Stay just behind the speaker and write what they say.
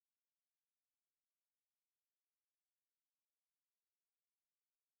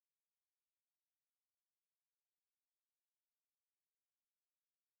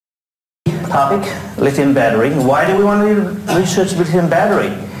topic, lithium battery. Why do we want to research lithium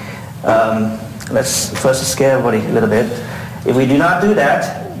battery? Let's first scare everybody a little bit. If we do not do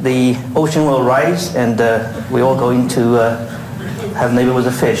that, the ocean will rise and we're all going to have neighbor with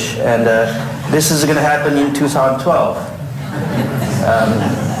a fish. And this is going to happen in 2012.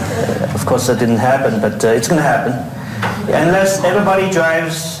 Of course that didn't happen, but it's going to happen. Unless everybody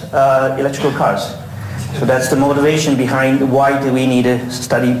drives electrical cars. So that's the motivation behind why do we need to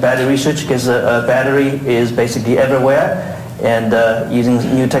study battery research, because a battery is basically everywhere, and using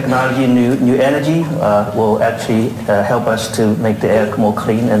new technology, new energy will actually help us to make the air more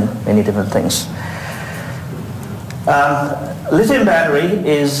clean and many different things. Lithium battery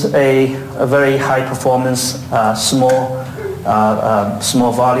is a very high performance, small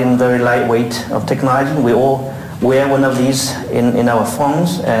volume, very lightweight of technology. We all wear one of these in our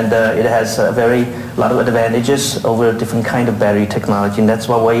phones, and it has a lot of advantages over different kind of battery technology, and that's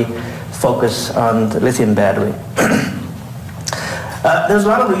why we focus on the lithium battery. There's a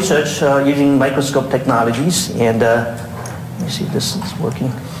lot of research using microscope technologies, and let me see if this is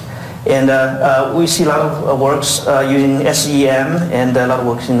working. And we see a lot of works using SEM, and a lot of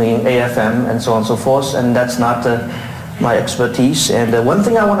works using AFM, and so on and so forth, and that's not my expertise. And one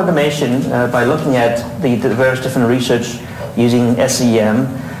thing I wanted to mention by looking at the various different research using SEM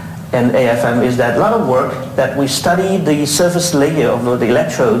and AFM is that a lot of work that we study the surface layer of the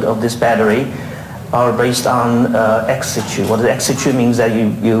electrode of this battery are based on ex-situ. What ex-situ means that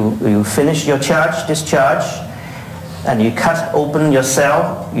you finish your discharge, and you cut open your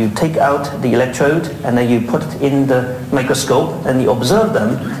cell, you take out the electrode, and then you put it in the microscope and you observe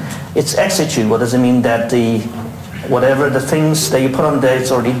them. It's ex-situ. What does it mean? That whatever the things that you put on there,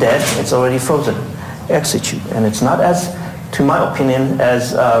 it's already dead, it's already frozen, ex-situ. And it's not as, to my opinion,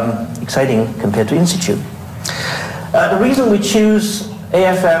 as exciting compared to in-situ. The reason we choose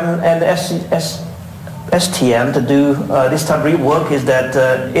AFM and STM to do this type of work is that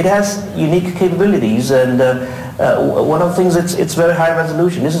it has unique capabilities, and one of the things, it's very high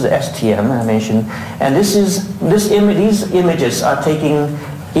resolution. This is STM I mentioned, and these images are taken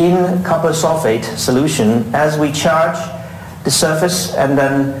in copper sulfate solution as we charge the surface and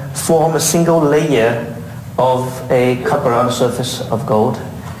then form a single layer of a copper on the surface of gold,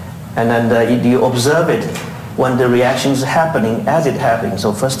 and then you observe it when the reaction is happening as it's happening.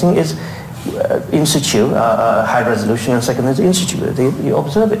 So first thing is in situ, high resolution, and second is in situ. You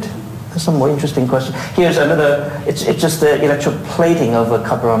observe it. There's some more interesting question. Here's another, it's just the electroplating of a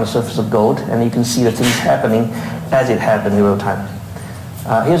copper on the surface of gold, and you can see the things happening as it happened in real time.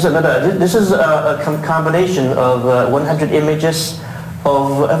 Here's another, this is a combination of 100 images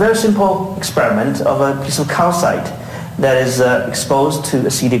of a very simple experiment of a piece of calcite that is exposed to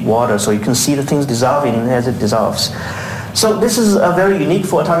acidic water, so you can see the things dissolving as it dissolves. So this is very unique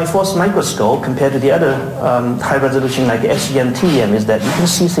for atomic force microscope compared to the other high resolution like SEM, TEM, is that you can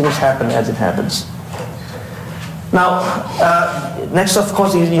see things happen as it happens. Now, next of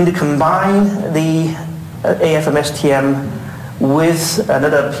course you need to combine the AFM STM with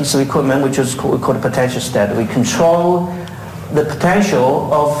another piece of equipment which is called a potentiostator. We control the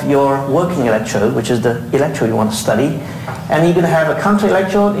potential of your working electrode, which is the electrode you want to study, and you're going to have a counter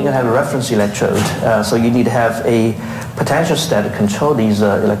electrode, you're going to have a reference electrode. So you need to have a potentiostator to control these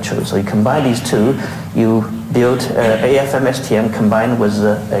electrodes. So you combine these two, you build AFM STM combined with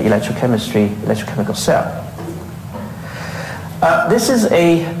electrochemical cell. This is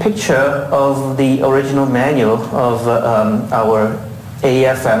a picture of the original manual of our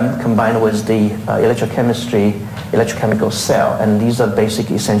AFM combined with the electrochemical cell, and these are basic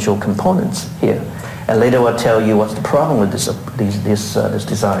essential components here. And later I'll tell you what's the problem with this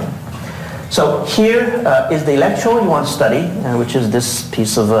design. So here is the electrode you want to study, which is this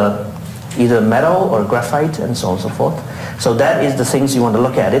piece of either metal or graphite and so on and so forth. So that is the things you want to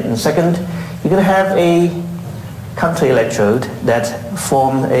look at it. And second, you're going to have a counter electrode that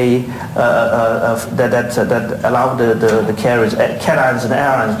form that allow the carriers, cations and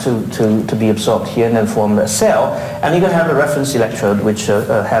anions to be absorbed here and then form a cell. And you're going to have a reference electrode which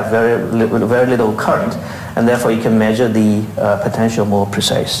have very little current, and therefore you can measure the potential more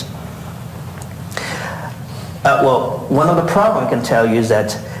precise. Well, one of the problems I can tell you is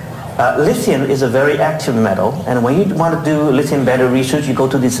that lithium is a very active metal, and when you want to do lithium battery research, you go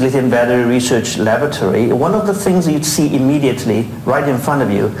to this lithium battery research laboratory. One of the things you'd see immediately right in front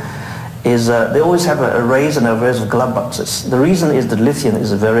of you is they always have arrays and arrays of glove boxes. The reason is that lithium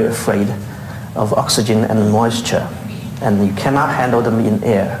is very afraid of oxygen and moisture, and you cannot handle them in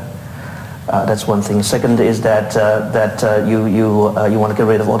air. That's one thing. Second is that you want to get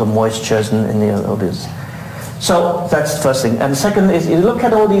rid of all the moistures and all this. So that's the first thing. And second is, you look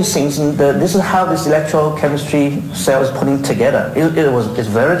at all these things, and this is how this electrochemistry cell is putting together. It's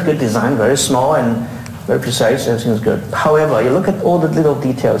very good design, very small and very precise, everything is good. However, you look at all the little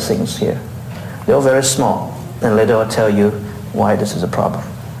detailed things here. They're all very small, and later I'll tell you why this is a problem.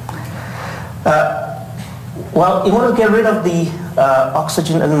 Well, in order to get rid of the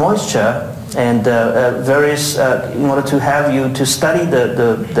oxygen and moisture, and in order to have you to study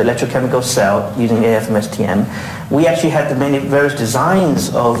the electrochemical cell using AFM STM, we actually had various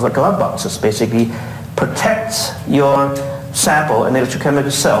designs of glove boxes, basically protects your sample and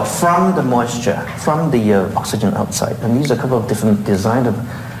electrochemical cell from the moisture, from the oxygen outside. And these are a couple of different designs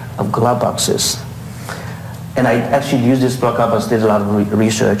of glove boxes. And I actually used this glove box, did a lot of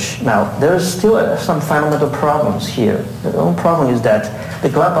research. Now, there is still some fundamental problems here. The only problem is that the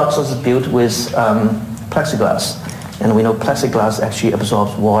glove box was built with plexiglass. And we know plexiglass actually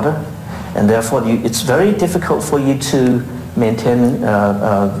absorbs water. And therefore, it's very difficult for you to maintain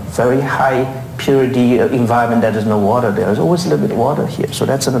a very high purity environment that there's no water there. There's always a little bit of water here. So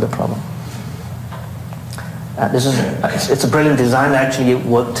that's another problem. It's a brilliant design. I actually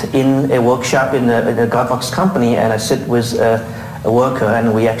worked in a workshop in a glove box company, and I sit with a worker,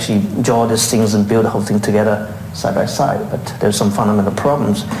 and we actually draw these things and build the whole thing together side by side. But there's some fundamental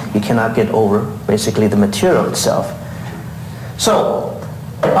problems you cannot get over, basically the material itself. So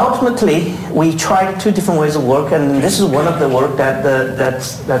ultimately, we tried two different ways of work, and this is one of the work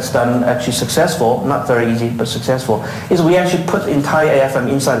that's done actually successful, not very easy, but successful, is we actually put the entire AFM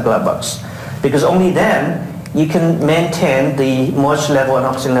inside the glove box. Because only then you can maintain the moisture level and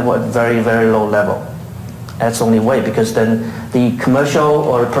oxygen level at very, very low level. That's the only way, because then the commercial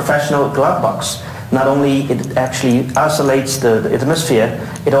or professional glove box, not only it actually isolates the atmosphere,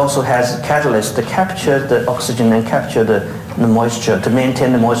 it also has catalysts to capture the oxygen and capture the moisture, to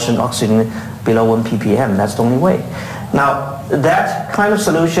maintain the moisture and oxygen below 1 ppm. That's the only way. Now, that kind of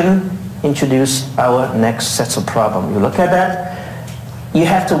solution introduced our next sets of problems. You look at that, you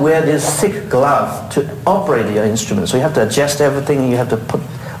have to wear this thick glove to operate your instrument. So you have to adjust everything, you have to put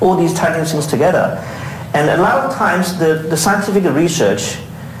all these tiny things together. And a lot of times the scientific research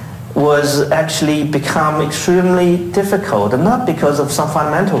was actually become extremely difficult, and not because of some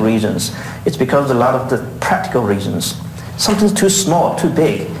fundamental reasons. It's because of a lot of the practical reasons. Something's too small, too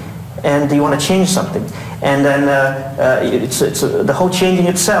big, and you want to change something. And then the whole changing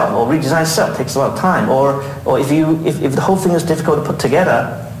itself or redesign itself takes a lot of time. Or if the whole thing is difficult to put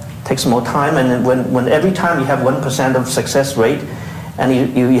together, it takes more time. And when every time you have 1% of success rate,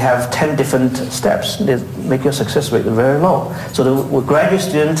 and you have 10 different steps, they make your success rate very low. So the graduate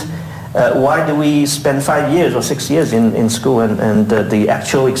student, why do we spend 5 years or 6 years in school, and the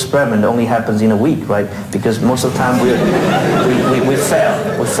actual experiment only happens in a week, right? Because most of the time we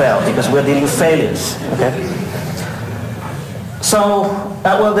fail because we're dealing with failures, okay? So,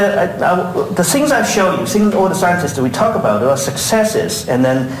 the things I show you, all the scientists that we talk about, are successes. And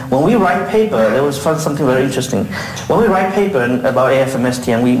then when we write paper, there was something very interesting. When we write paper about AFM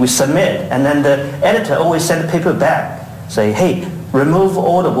STM, we submit, and then the editor always sends the paper back, say, hey, remove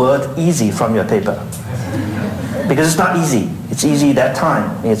all the word easy from your paper. Because it's not easy. It's easy that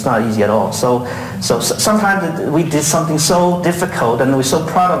time. It's not easy at all. So sometimes we did something so difficult and we're so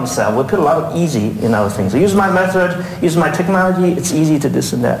proud of ourselves. We put a lot of easy in our things. So use my method, use my technology, it's easy to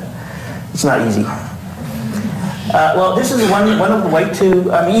this and that. It's not easy. Well, this is one of the ways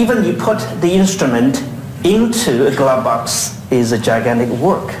to, even you put the instrument into a glove box is a gigantic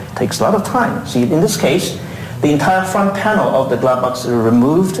work. It takes a lot of time. See, in this case, the entire front panel of the glove box is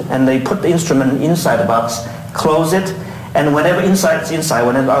removed, and they put the instrument inside the box, close it, and whenever inside is inside,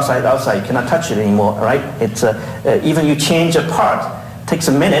 whenever outside outside, you cannot touch it anymore, right? It's even you change a part, takes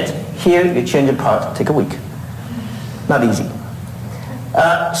a minute. Here you change a part, take a week. Not easy.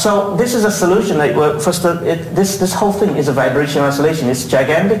 So this is a solution. First, this whole thing is a vibration isolation. It's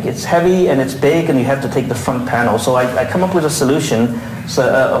gigantic, it's heavy, and it's big, and you have to take the front panel. So I come up with a solution.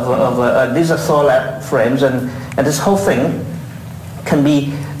 So these are solid frames, and this whole thing can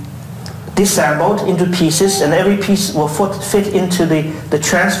be disassembled into pieces, and every piece will fit into the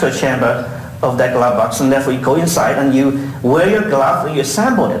transfer chamber of that glove box, and therefore you go inside and you wear your glove and you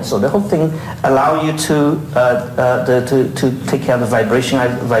assemble it. So the whole thing allows you to take care of the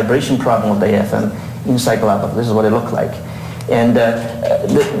vibration problem of the AFM inside glove box. This is what it looks like. And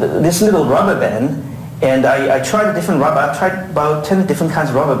this little rubber band, and I tried a different rubber. I tried about 10 different kinds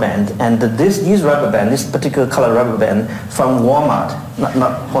of rubber band, and these rubber band, this particular color rubber band from Walmart,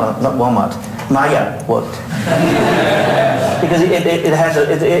 not Walmart, Maya worked. Because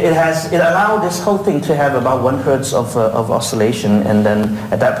it allowed this whole thing to have about 1 hertz of oscillation, and then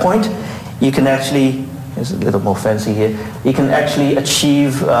at that point you can actually It's a little more fancy here. You can actually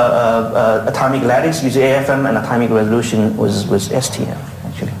achieve atomic lattice using AFM and atomic resolution with STM,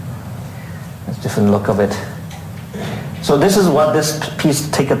 actually. That's a different look of it. So this is what this piece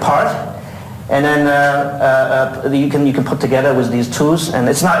take apart. And then you can put together with these tools. And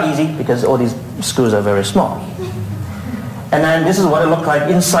it's not easy because all these screws are very small. And then this is what it looked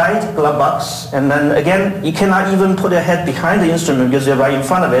like inside glove box. And then again, you cannot even put your head behind the instrument because you're right in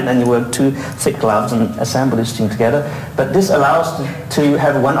front of it and you wear two thick gloves and assemble this thing together. But this allows to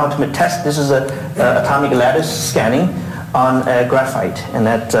have one ultimate test. This is a atomic lattice scanning on graphite. And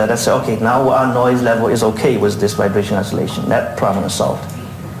that's okay, now our noise level is okay with this vibration isolation. That problem is solved.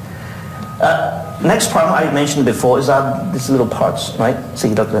 Next problem I mentioned before is these little parts, right? See,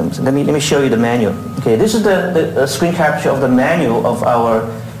 let me show you the manual. Okay, this is the screen capture of the manual of our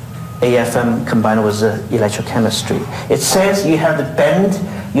AFM combined with the electrochemistry. It says you have to bend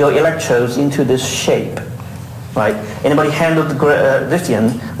your electrodes into this shape, right? Anybody handled the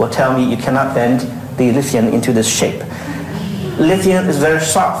lithium will tell me you cannot bend the lithium into this shape. Lithium is very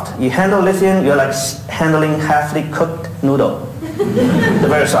soft. You handle lithium, you're like handling halfly cooked noodle. They're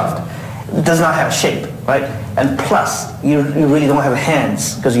very soft. It does not have shape, right? And plus, you really don't have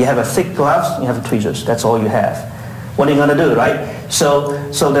hands because you have a thick gloves, you have tweezers. That's all you have. What are you going to do, right? So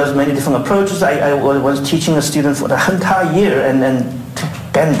there's many different approaches. I was teaching a student for the entire year and to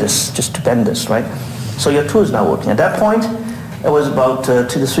bend this, just to bend this, right? So your tool is not working. At that point, it was about 2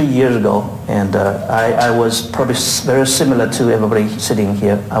 to 3 years ago, and I was probably very similar to everybody sitting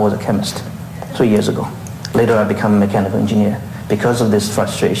here. I was a chemist 3 years ago. Later, I became a mechanical engineer because of these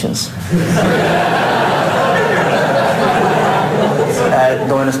frustrations. I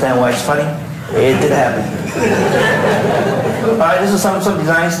don't understand why it's funny. It did happen. All right, this is some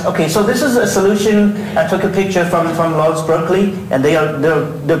designs. Okay, so this is a solution. I took a picture from Lawrence Berkeley, and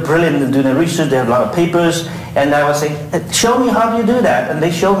they're brilliant in doing the research. They have a lot of papers, and I was saying, show me how do you do that? And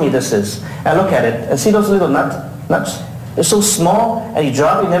they showed me this is. I look at it and see those little nuts. They're so small, and you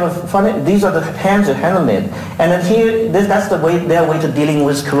drop it, you never find it. These are the hands that handle it. And then here, that's their way to dealing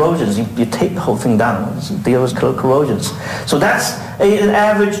with corrosions. You tape the whole thing down, deal with corrosions. So that's an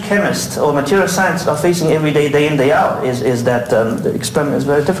average chemist or material science are facing every day, day in, day out, is that the experiment is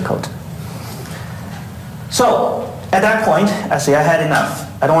very difficult. So at that point, I say I had enough.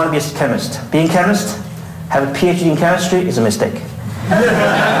 I don't want to be a chemist. Being a chemist, have a PhD in chemistry is a mistake.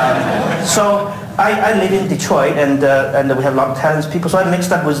 So I live in Detroit, and we have a lot of talented people, so I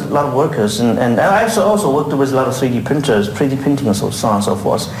mixed up with a lot of workers, and I also worked with a lot of 3D printers, 3D printing and so on and so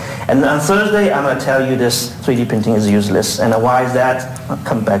forth. And on Thursday, I'm going to tell you this 3D printing is useless, and why is that? I'll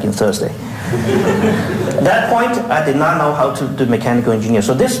come back in Thursday. At that point, I did not know how to do mechanical engineering.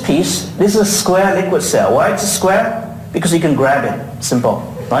 So this piece, this is a square liquid cell. Why it's a square? Because you can grab it, simple.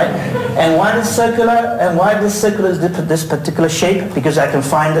 Right? And why this circular? And why this circular is this particular shape? Because I can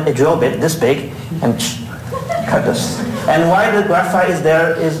find a drill bit this big and cut this. And why the graphite is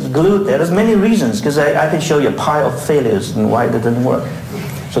there, is glued there? There's many reasons, because I can show you a pile of failures and why it didn't work.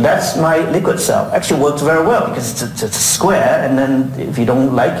 So that's my liquid cell. Actually works very well because it's a square, and then if you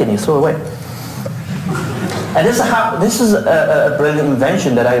don't like it, you throw it away. And this is a brilliant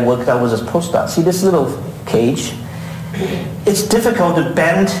invention that I worked out with as postdoc. See this little cage? It's difficult to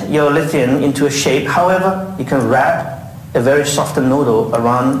bend your lithium into a shape. However, you can wrap a very soft noodle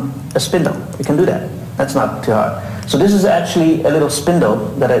around a spindle. You can do that. That's not too hard. So this is actually a little spindle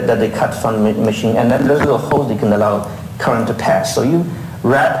that they cut from the machine, and then there's little holes that can allow current to pass. So you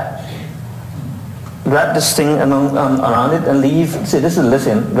wrap this thing around it and leave. See, this is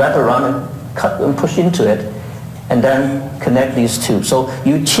lithium. Wrap around and cut and push into it, and then connect these two. So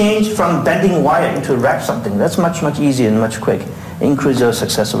you change from bending wire into wrap something. That's much easier and much quick. Increase your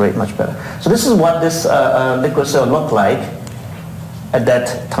success rate much better. So this is what this liquid cell looked like at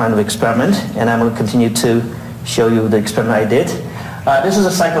that time of experiment, and I'm going to continue to show you the experiment I did. This is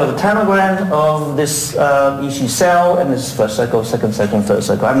a cycle of a thermogram of this EC cell, and this is first cycle, second cycle, third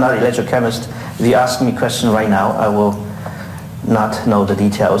cycle. I'm not an electrochemist. If you ask me a question right now, I will not know the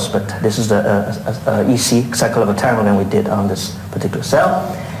details, but this is the EC cycle of a thermogram we did on this particular cell.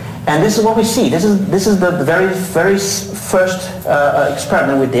 And this is what we see. This is the very first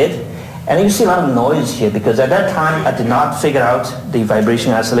experiment we did. And you see a lot of noise here, because at that time I did not figure out the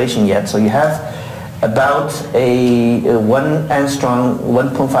vibration isolation yet. So you have about a 1 angstrom,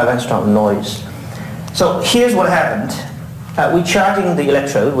 1.5 angstrom noise. So here's what happened. We're charging the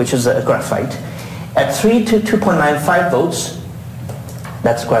electrode, which is a graphite, at 3 to 2.95 volts.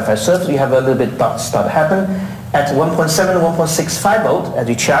 That's graphite surface. You have a little bit dots start to happen. At 1.7 to 1.65 volt, as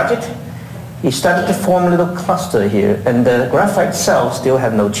you charge it, it started to form a little cluster here, and the graphite cells still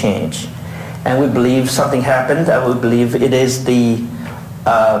have no change. and we believe something happened, and we believe it is the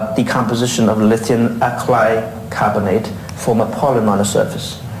decomposition of lithium alkali carbonate form a polymer on the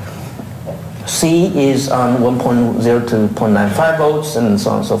surface. C is on 1.0 to 0.95 volts and so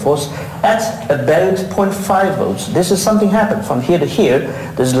on and so forth. At about 0.5 volts, this is something happened. From here to here,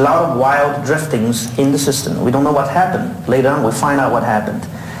 there's a lot of wild driftings in the system. We don't know what happened. Later on, we find out what happened.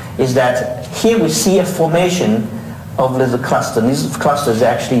 Is that here we see a formation of little clusters. And these clusters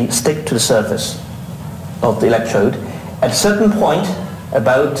actually stick to the surface of the electrode. At a certain point,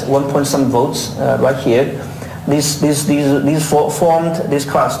 about 1.some volts right here, these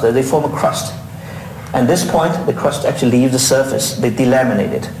clusters, they form a crust. And at this point, the crust actually leaves the surface. They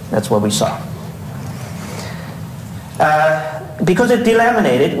delaminate it. That's what we saw. Because it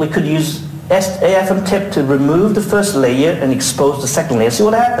delaminated, we could use AFM tip to remove the first layer and expose the second layer. See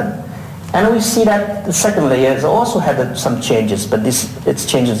what happened. And we see that the second layer has also had some changes, but its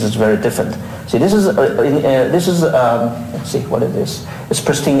changes is very different. See, this is let's see what it is. It's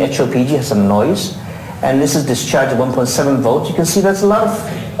pristine HOPG, has some noise. And this is discharge at 1.7 volts. You can see there's a lot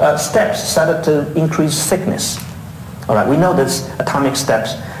of steps started to increase thickness. All right, we know that atomic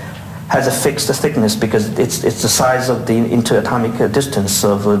steps has a fixed thickness because it's the size of the interatomic distance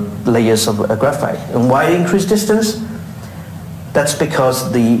of layers of graphite. And why increase distance? That's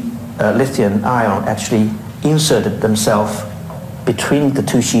because the lithium-ion actually inserted themselves between the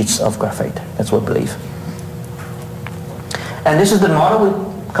two sheets of graphite. That's what we believe. And this is the model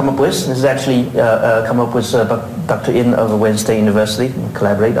we come up with. This is actually come up with Dr. In of Wayne State University. We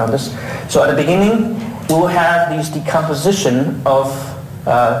collaborate on this. So at the beginning, we will have this decomposition of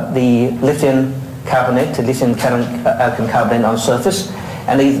the lithium carbonate, the lithium alkaline carbonate on the surface.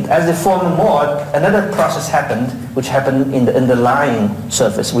 And as they form more, another process happened, which happened in the underlying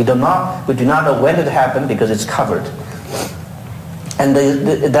surface. We do not know when it happened because it's covered. And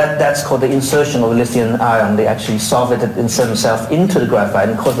that's called the insertion of the lithium ion. They actually solve it and insert themselves into the graphite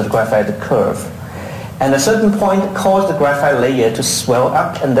and cause the graphite to curve. And at a certain point, cause the graphite layer to swell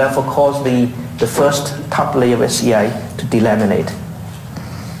up and therefore cause the first top layer of SEI to delaminate.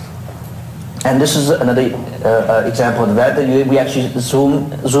 And this is another example of that. We actually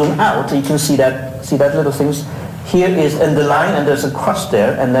zoom out. You can see that little things. Here is in the line, and there's a crust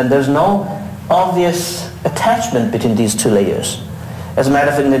there, and then there's no obvious attachment between these two layers. As a matter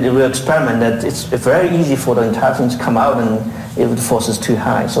of fact, in the real experiment, that it's very easy for the entire thing to come out, and if the force is too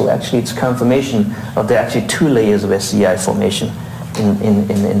high. So actually, it's confirmation of the actually two layers of SEI formation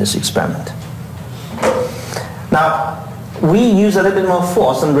in this experiment. Now, we use a little bit more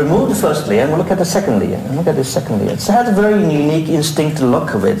force and remove the first layer, and we'll look at the second layer. And look at the second layer. It has a very unique instinctive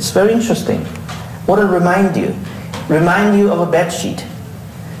look of it. It's very interesting. What does it remind you? Remind you of a bed sheet,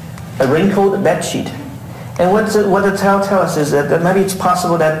 a wrinkled bed sheet. And what the tells us is that maybe it's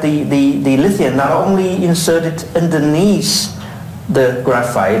possible that the lithium not only inserted underneath the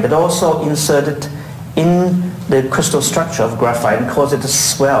graphite, but also inserted in the crystal structure of graphite and cause it to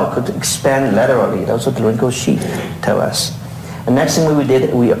swell, could expand laterally. That's what the wrinkled sheet tells us. The next thing we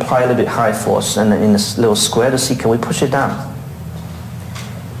did, we applied a little bit high force and in this little square to see, can we push it down?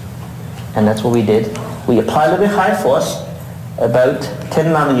 And that's what we did. We applied a little bit high force, about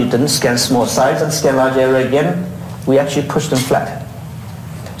 10 nanonewtons, scan small size and scan large area again. We actually pushed them flat.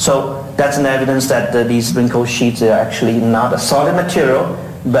 So that's an evidence that these wrinkled sheets are actually not a solid material,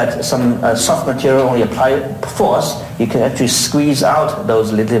 but some soft material. When you apply force, you can actually squeeze out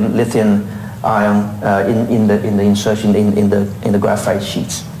those lithium ion in the insertion in the graphite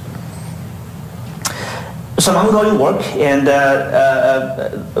sheets. Some ongoing work, and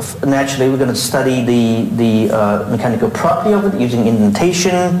naturally we're going to study the mechanical property of it using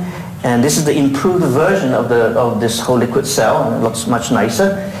indentation, and this is the improved version of this whole liquid cell, and it looks much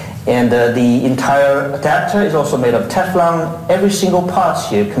nicer. And the entire adapter is also made of Teflon. Every single part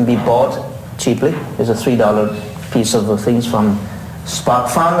here can be bought cheaply. There's a $3 piece of things from Spark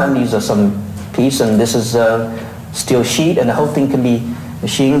Fun, and these are some pieces, and this is steel sheet, and the whole thing can be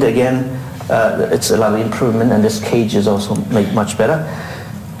machined again. It's a lot of improvement, and this cage is also made much better.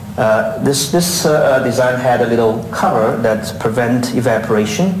 This design had a little cover that prevent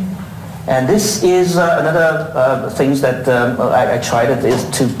evaporation. And this is another thing that I tried, is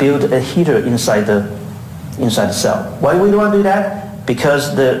to build a heater inside the cell. Why we want to do that?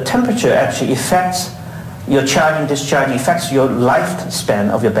 Because the temperature actually affects your charging, discharging, affects your lifespan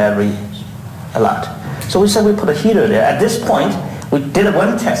of your battery a lot. So we said we put a heater there. At this point, we did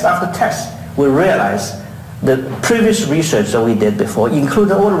one test. After test, we realized the previous research that we did before,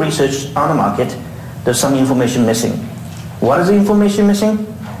 including all the research on the market, there's some information missing. What is the information missing?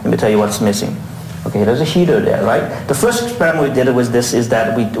 Let me tell you what's missing. Okay, there's a heater there, right? The first experiment we did with this is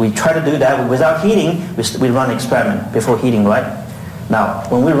that we try to do that without heating. We run an experiment before heating, right? Now,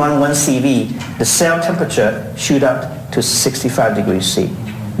 when we run 1 CV, the cell temperature shoot up to 65 degrees C.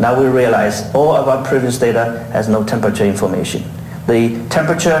 Now we realize all of our previous data has no temperature information. The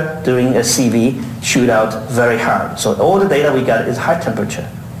temperature during a CV shoot out very high. So all the data we got is high temperature.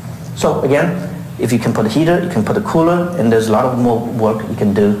 So again, if you can put a heater, you can put a cooler, and there's a lot of more work you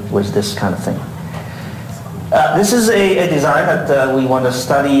can do with this kind of thing. This is a design that we want to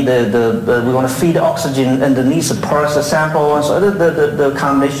study. We want to feed oxygen underneath a porous sample, and so the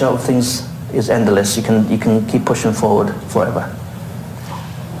combination of things is endless. You can keep pushing forward forever.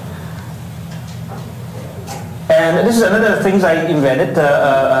 And this is another thing I invented.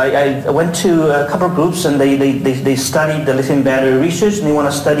 I went to a couple of groups, and they studied the lithium battery research, and they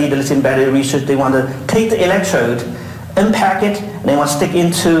want to study the lithium battery research. They want to take the electrode, unpack it, and they want to stick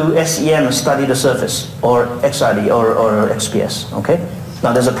into SEM and study the surface, or XRD, or XPS, okay?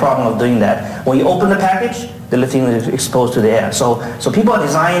 Now there's a problem of doing that. When you open the package, the lithium is exposed to the air. So people are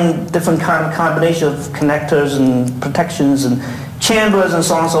designing different kind of combination of connectors and protections and chambers and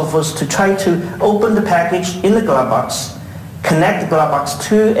so on and so forth to try to open the package in the glove box, connect the glove box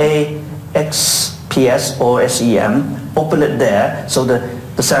to a XPS or SEM, open it there so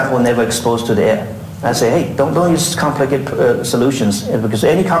the sample will never expose to the air. I say, hey, don't use complicated solutions, because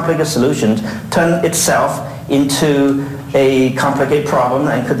any complicated solution turn itself into a complicated problem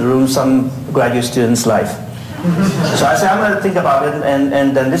and could ruin some graduate student's life. So I say, I'm going to think about it,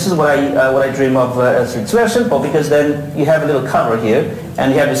 and then this is what I dream of. It's very simple, because then you have a little cover here,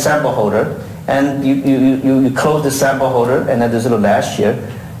 and you have a sample holder, and you close the sample holder, and then there's a little latch here,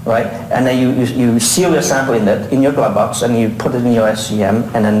 right? And then you seal your sample in your glove box, and you put it in your SEM,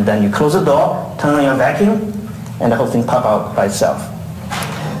 and then you close the door, turn on your vacuum, and the whole thing pop out by itself.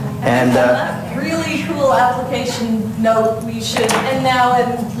 And really cool application note. We should end now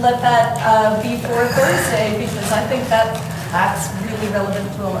and let that be for Thursday, because I think that's really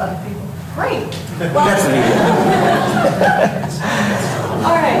relevant to a lot of people. Great. Well,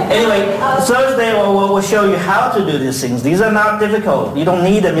 all right. Anyway, Thursday we'll show you how to do these things. These are not difficult. You don't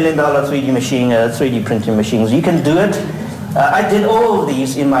need $1 million 3D machine, 3D printing machines. You can do it. I did all of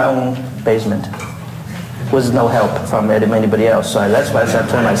these in my own basement, with no help from anybody else. So that's why I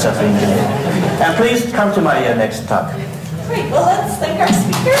turned myself an engineer. And please come to my next talk. Great. Well, let's thank our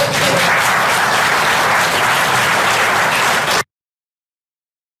speaker.